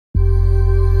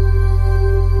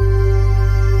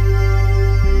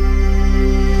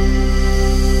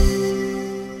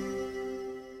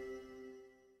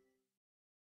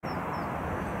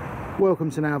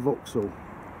Welcome to Now Vauxhall.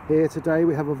 Here today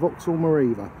we have a Vauxhall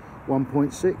MERIVA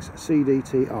 1.6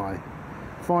 CDTI,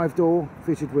 5-door,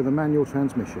 fitted with a manual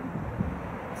transmission.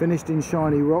 Finished in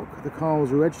shiny rock, the car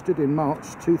was registered in March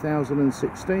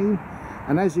 2016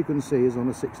 and as you can see is on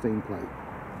a 16 plate.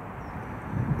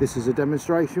 This is a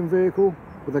demonstration vehicle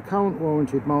with a current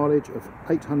warranted mileage of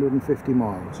 850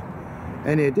 miles.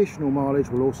 Any additional mileage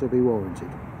will also be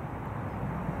warranted.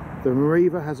 The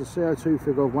MERIVA has a CO2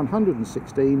 figure of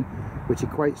 116, which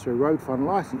equates to a road fund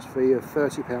licence fee of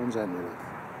 £30 annually.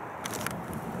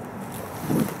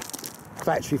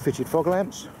 Factory fitted fog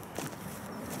lamps,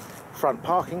 front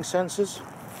parking sensors,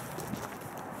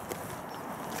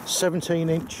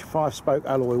 17-inch 5-spoke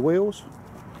alloy wheels,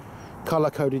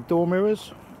 colour-coded door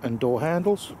mirrors and door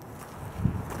handles,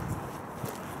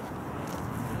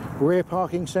 rear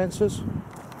parking sensors,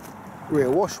 rear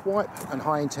wash wipe and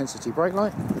high intensity brake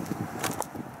light,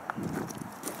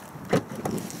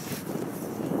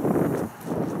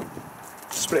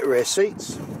 split rear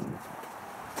seats,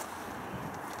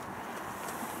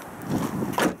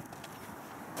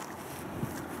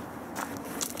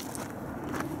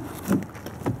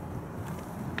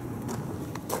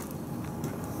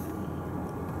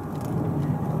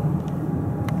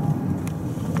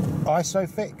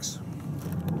 ISOFIX,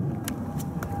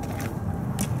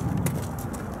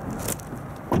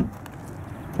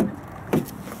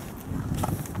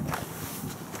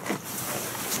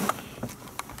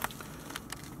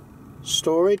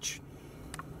 storage,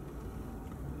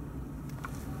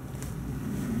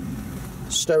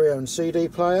 stereo and CD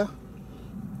player,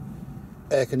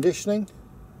 air conditioning,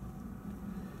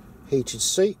 heated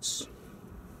seats,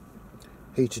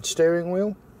 heated steering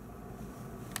wheel,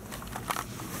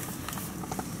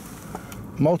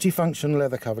 multifunction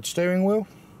leather covered steering wheel,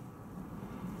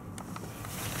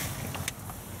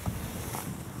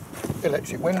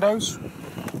 electric windows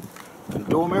and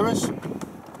door mirrors,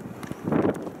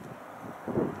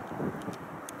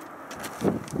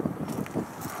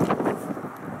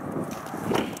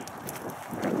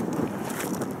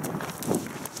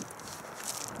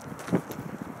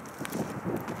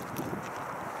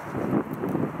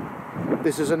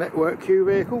 This is a Network Q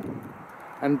vehicle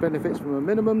and benefits from a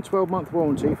minimum 12-month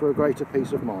warranty for a greater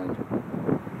peace of mind.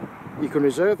 You can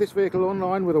reserve this vehicle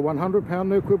online with a £100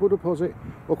 no quibble deposit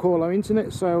or call our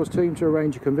internet sales team to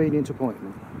arrange a convenient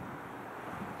appointment.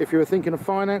 If you are thinking of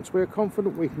finance, we are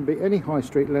confident we can beat any high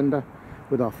street lender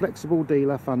with our flexible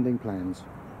dealer funding plans.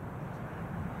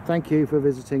 Thank you for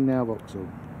visiting Now Vauxhall.